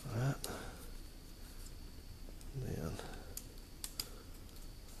alright. Then,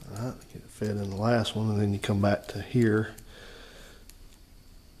 alright, get it fed in the last one, and then you come back to here.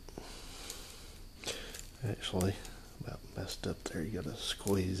 Actually, about messed up there. You got to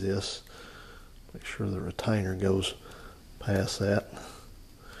squeeze this. Make sure the retainer goes past that.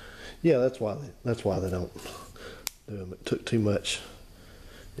 Yeah, that's why they don't do them. It took too much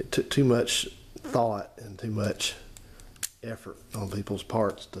thought and too much effort on people's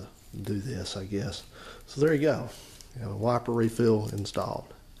parts to do this, I guess. So there you go. You have a wiper refill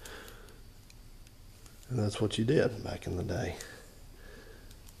installed. And that's what you did back in the day.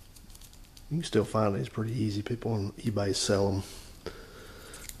 You can still find these pretty easy. People on eBay sell them.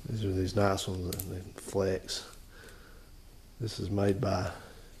 These are these nice ones, they flex. This is made by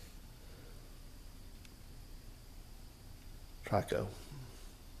Trico.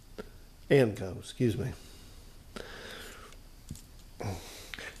 Anco, excuse me.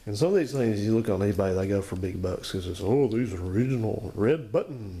 And some of these things you look on eBay, they go for big bucks because it's, oh, these are original red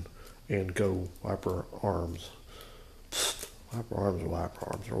button Anco wiper arms. Wiper arms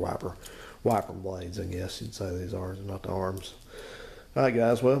or wiper blades, I guess you'd say these are, not the arms. All right,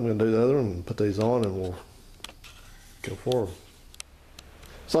 guys, well, I'm going to do the other one and put these on and we'll go forward.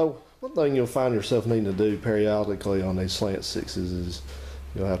 So one thing you'll find yourself needing to do periodically on these slant sixes is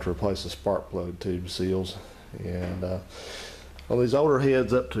you'll have to replace the spark plug tube seals. And on these older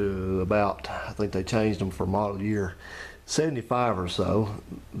heads up to about, I think they changed them for model year 75 or so,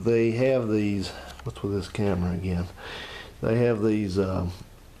 they have these, what's with this camera again? They have these,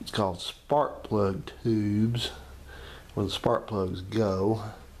 it's called spark plug tubes, where the spark plugs go,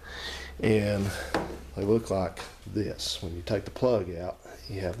 and they look like this. When you take the plug out,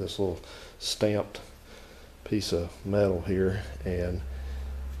 you have this little stamped piece of metal here, and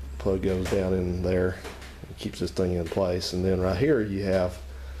the plug goes down in there and keeps this thing in place. And then right here you have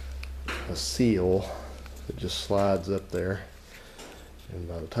a seal that just slides up there, and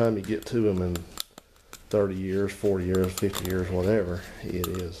by the time you get to them in 30 years, 40 years, 50 years, whatever, it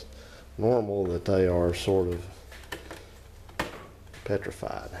is normal that they are sort of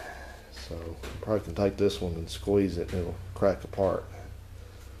petrified. So you probably can take this one and squeeze it and it'll crack apart.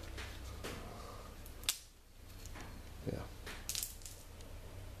 Yeah.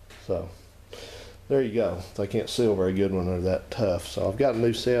 So there you go. They can't seal very good when they're that tough. So I've got a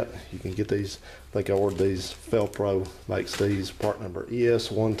new set. You can get these. I think I ordered these. Felpro makes these. Part number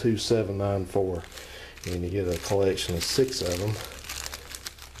ES12794. And you get a collection of 6 of them.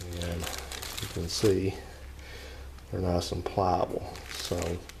 And you can see they're nice and pliable. So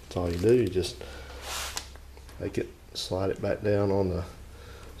that's all you do. You just take it, slide it back down on the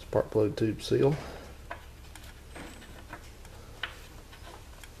spark plug tube seal.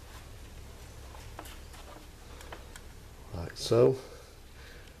 Like so.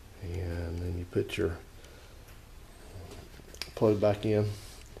 And then you put your plug back in.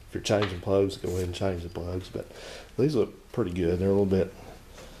 If you're changing plugs, go ahead and change the plugs. But these look pretty good. They're a little bit,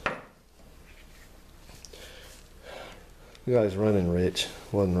 you guys running rich.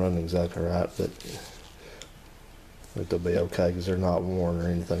 Wasn't running exactly right, but I think they'll be okay because they're not worn or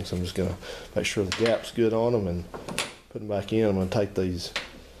anything. So I'm just gonna make sure the gap's good on them and put them back in. I'm gonna take these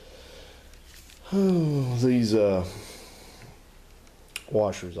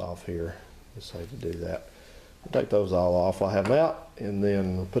washers off here. Just have to do that. I'll take those all off. I'll have them out and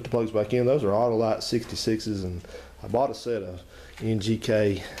then put the plugs back in. Those are Autolite 66s, and I bought a set of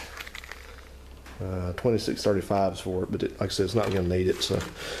NGK 2635s for it, but like I said, it's not going to need it, so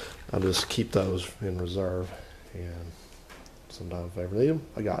I'll just keep those in reserve, and sometimes if I ever need them,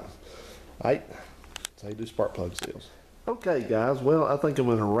 I got them. Alright, that's how you do spark plug seals. Okay guys, well, I think I'm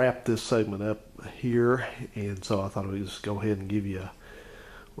going to wrap this segment up here, and so I thought I'd just go ahead and give you a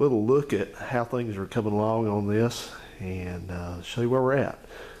little look at how things are coming along on this and show you where we're at.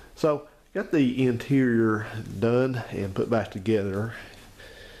 So got the interior done and put back together,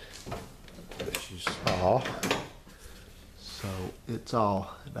 as you saw. So it's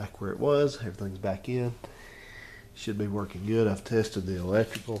all back where it was. Everything's back in. Should be working good. I've tested the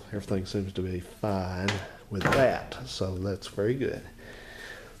electrical. Everything seems to be fine with that, so that's very good.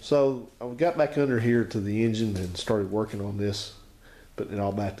 So I got back under here to the engine and started working on this, putting it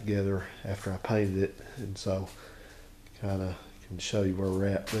all back together after I painted it, and so kind of can show you where we're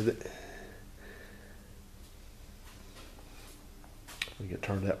at with it. I think it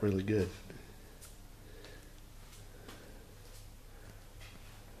turned out really good.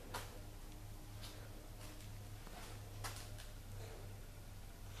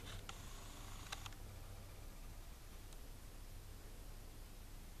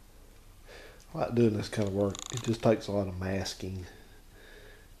 I like doing this kind of work. It just takes a lot of masking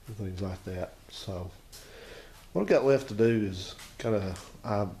and things like that. So what I've got left to do is kind of,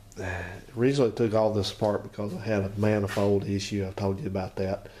 I originally took all this apart because I had a manifold issue. I told you about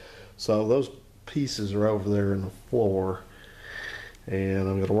that. So those pieces are over there in the floor, and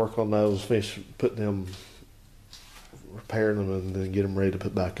I'm going to work on those, finish putting them, repairing them, and then get them ready to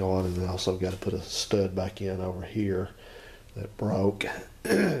put back on. And then also got to put a stud back in over here that broke.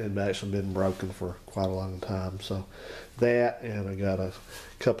 It had actually been broken for quite a long time. So that, and I got a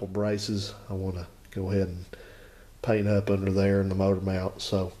couple braces I want to go ahead and paint up under there in the motor mount.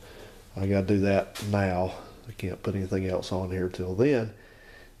 So I got to do that now. I can't put anything else on here till then.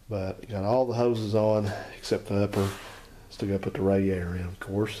 But got all the hoses on except the upper. Still got to put the radiator in, of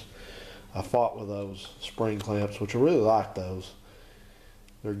course. I fought with those spring clamps, which I really like those.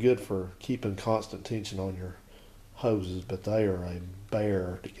 They're good for keeping constant tension on your hoses, but they are a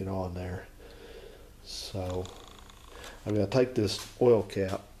bear to get on there. So I'm going to take this oil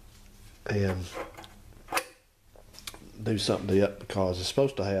cap and do something to it because it's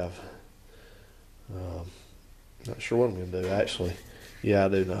supposed to have, not sure what I'm going to do actually. Yeah, I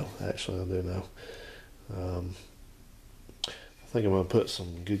do know. Actually, I do know. I think I'm going to put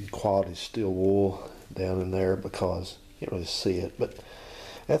some good quality steel wool down in there because you can't really see it, but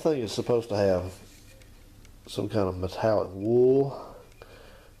that thing is supposed to have some kind of metallic wool.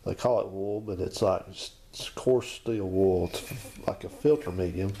 They call it wool, but it's like coarse steel wool. It's like a filter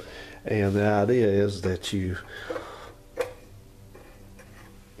medium, and the idea is that you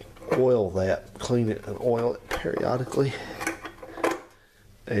oil that, clean it and oil it periodically.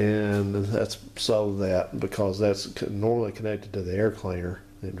 And that's so that, because that's normally connected to the air cleaner,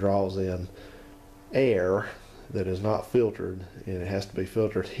 it draws in air that is not filtered, and it has to be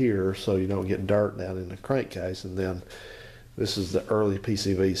filtered here so you don't get dirt down in the crankcase. And then this is the early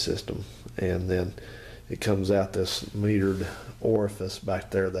PCV system, and then it comes out this metered orifice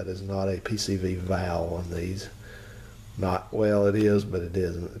back there that is not a PCV valve on these. Not, well, it is, but it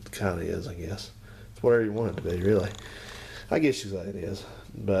isn't. It kind of is, I guess. It's whatever you want it to be, really. I guess you say it is,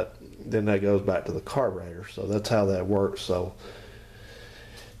 but then that goes back to the carburetor, so that's how that works. So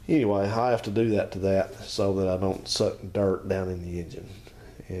anyway, I have to do that to that so that I don't suck dirt down in the engine,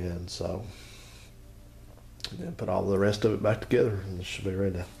 and so then put all the rest of it back together, and it should be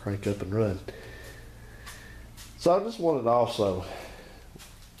ready to crank up and run. So I just wanted to also,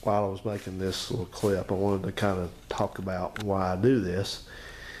 while I was making this little clip, I wanted to kind of talk about why I do this.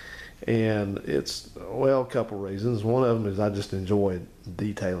 And it's, well, a couple reasons. One of them is I just enjoy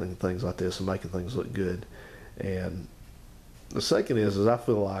detailing things like this and making things look good. And the second is I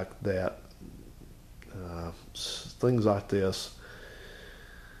feel like that things like this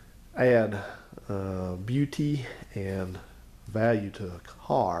add beauty and value to a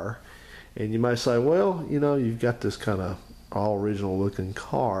car. And you may say, well, you know, you've got this kind of all original looking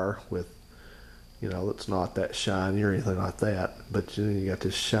car with, you know, it's not that shiny or anything like that, but then you got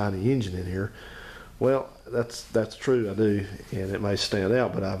this shiny engine in here. Well, that's true, I do, and it may stand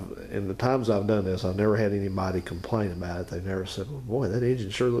out, but in the times I've done this, I've never had anybody complain about it. They've never said, well, boy, that engine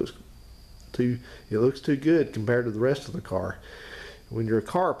sure looks too good compared to the rest of the car. When you're a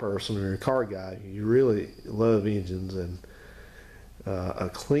car person or a car guy, you really love engines, and a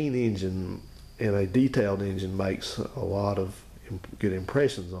clean engine and a detailed engine makes a lot of good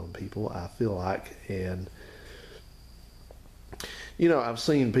impressions on people, I feel like. And you know, I've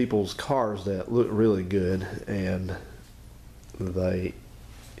seen people's cars that look really good, and you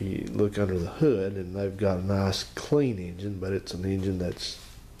look under the hood and they've got a nice clean engine, but it's an engine that's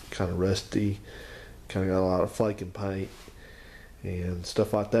kind of rusty, kind of got a lot of flaking paint and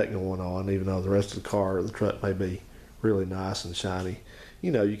stuff like that going on, even though the rest of the car, the truck, may be really nice and shiny.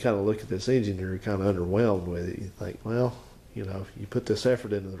 You know, you kind of look at this engine and you're kind of underwhelmed with it. You think, well, you know, if you put this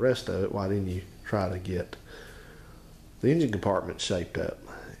effort into the rest of it, why didn't you try to get the engine compartment shaped up?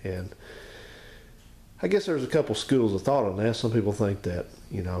 And I guess there's a couple schools of thought on that. Some people think that,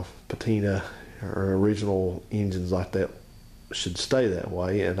 you know, patina or original engines like that should stay that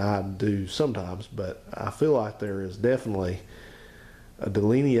way, and I do sometimes, but I feel like there is definitely a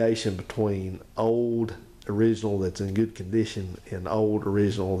delineation between old original that's in good condition and old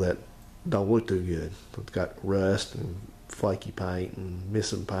original that don't look too good. It's got rust and flaky paint and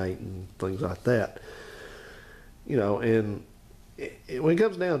missing paint and things like that. You know, and when it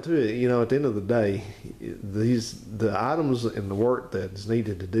comes down to it, you know, at the end of the day, the items and the work that's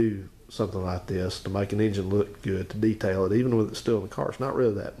needed to do something like this, to make an engine look good, to detail it, even with it still in the car, it's not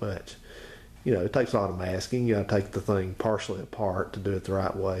really that much. You know, it takes a lot of masking. You got to take the thing partially apart to do it the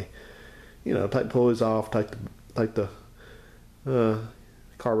right way. You know, take pulleys off, take the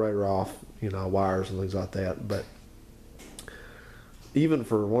carburetor off, you know, wires and things like that. But even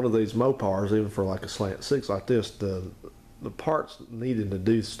for one of these Mopars, even for like a slant six like this, the parts needed to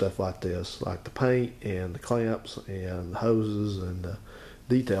do stuff like this, like the paint and the clamps and the hoses and the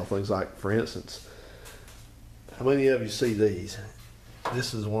detail things, like, for instance, how many of you see these?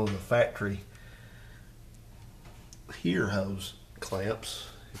 This is one of the factory heater hose clamps.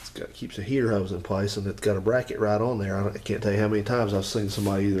 Keeps a heater hose in place, and it's got a bracket right on there. I can't tell you how many times I've seen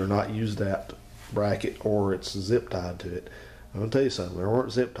somebody either not use that bracket or it's zip tied to it. I'm going to tell you something, there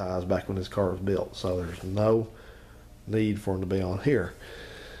weren't zip ties back when this car was built, so there's no need for them to be on here.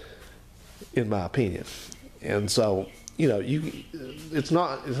 in my opinion. And so, you know, it's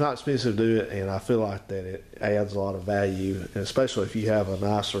not expensive to do it, and I feel like that it adds a lot of value, and especially if you have a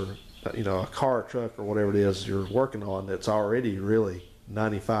nicer, you know, a car, truck, or whatever it is you're working on that's already really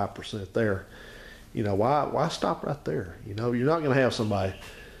 95% there. You know, why stop right there? You know, you're not going to have somebody.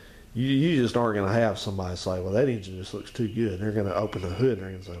 You just aren't going to have somebody say, well, that engine just looks too good. They're going to open the hood and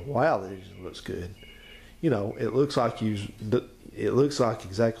they're going to say, wow, that engine looks good. You know, it looks like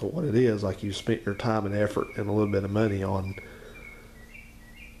exactly what it is, like you spent your time and effort and a little bit of money on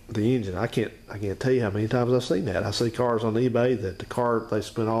the engine. I can't tell you how many times I've seen that. I see cars on eBay that they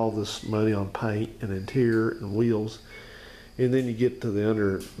spent all this money on paint and interior and wheels, and then you get to the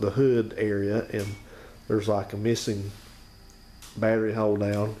under the hood area and there's like a missing battery hold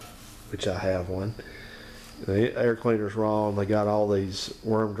down, which I have one. The air cleaner's wrong. They got all these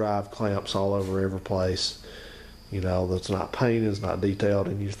worm drive clamps all over every place. You know, that's not painted, it's not detailed,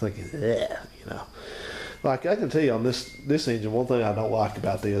 and you're thinking, yeah, you know. Like I can tell you on this engine, one thing I don't like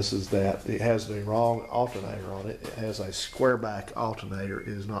about this is that it has the wrong alternator on it. It has a square back alternator. It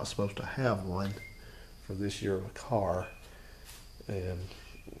is not supposed to have one for this year of a car, and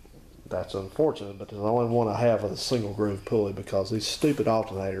that's unfortunate, but the only one I have with a single groove pulley, because these stupid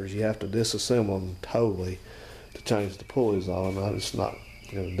alternators, you have to disassemble them totally to change the pulleys on them. I'm just not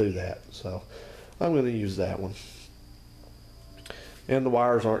going to do that, so I'm going to use that one. And the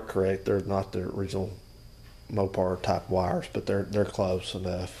wires aren't correct. They're not the original Mopar type wires, but they're close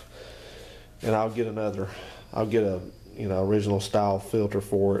enough. And I'll get a original style filter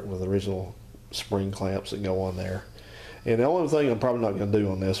for it with original spring clamps that go on there. And the only thing I'm probably not going to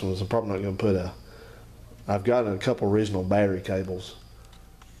do on this one is I'm probably not going to put I've got a couple original battery cables.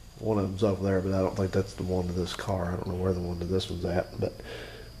 One of them's over there, but I don't think that's the one to this car. I don't know where the one to this one's at, but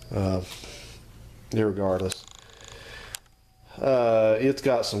irregardless. It's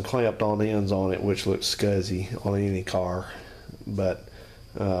got some clamped on ends on it, which looks scuzzy on any car, but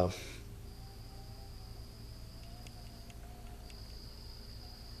I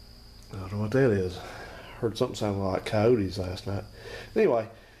don't know what that is. Heard something sounding like coyotes last night. Anyway,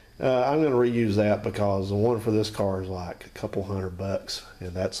 I'm going to reuse that because the one for this car is like a couple $100,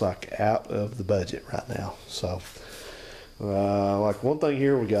 and that's like out of the budget right now. So, like one thing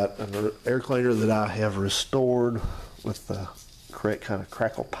here, we got an air cleaner that I have restored with the correct kind of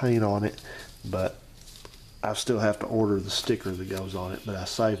crackle paint on it, but I still have to order the sticker that goes on it, but I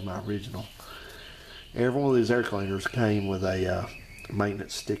saved my original. Every one of these air cleaners came with a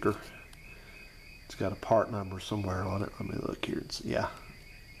maintenance sticker. It's got a part number somewhere on it. Let me look here and see. Yeah.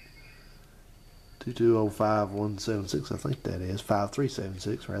 2205176, I think that is.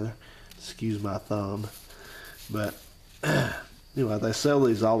 5376 rather. Excuse my thumb. But anyway, they sell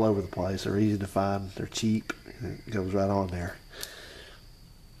these all over the place. They're easy to find. They're cheap. And it goes right on there.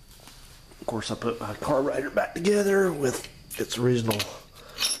 Of course, I put my carburetor back together with its original,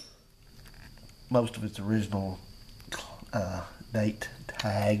 most of its original date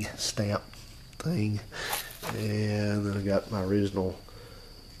tag stamp thing, and then I got my original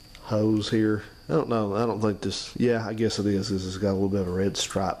hose here. I don't think this, yeah, I guess it is. It's got a little bit of a red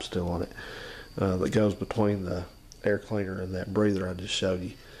stripe still on it that goes between the air cleaner and that breather I just showed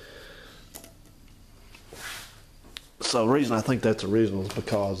you. So the reason I think that's original is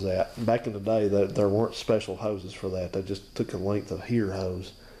because that back in the day that there weren't special hoses for that. They just took a length of here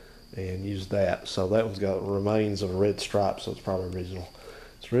hose and used that. So that one's got remains of a red stripe, so it's probably original.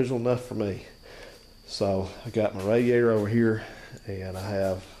 It's original enough for me. So I got my radiator over here, and I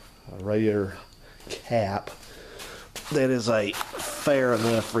have a radiator cap that is a fair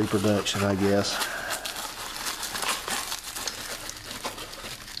enough reproduction, I guess.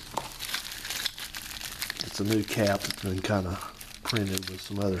 It's a new cap that's been kind of printed with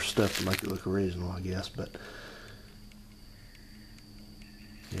some other stuff to make it look original, I guess, but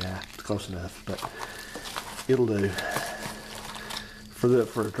yeah, it's close enough, but it'll do.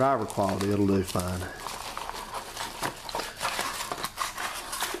 For driver quality, it'll do fine.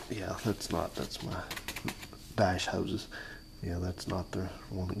 Yeah, that's my dash hoses. Yeah, that's not the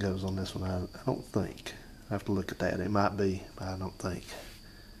one that goes on this one. I don't think. I have to look at that. It might be, but I don't think.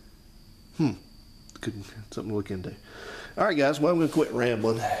 Something to look into. Alright guys, well I'm going to quit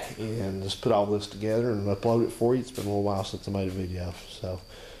rambling and just put all this together and upload it for you. It's been a little while since I made a video. So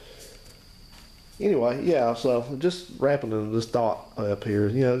anyway, yeah, so just wrapping into this thought up here,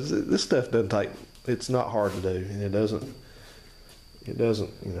 you know, this stuff it's not hard to do, and it doesn't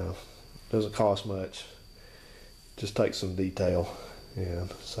cost much. It just takes some detail,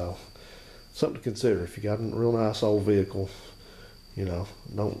 and so something to consider. If you got a real nice old vehicle You know,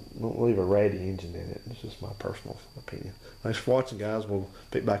 don't leave a ratty engine in it. It's just my personal opinion. Thanks for watching, guys. We'll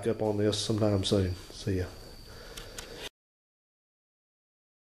pick back up on this sometime soon. See ya.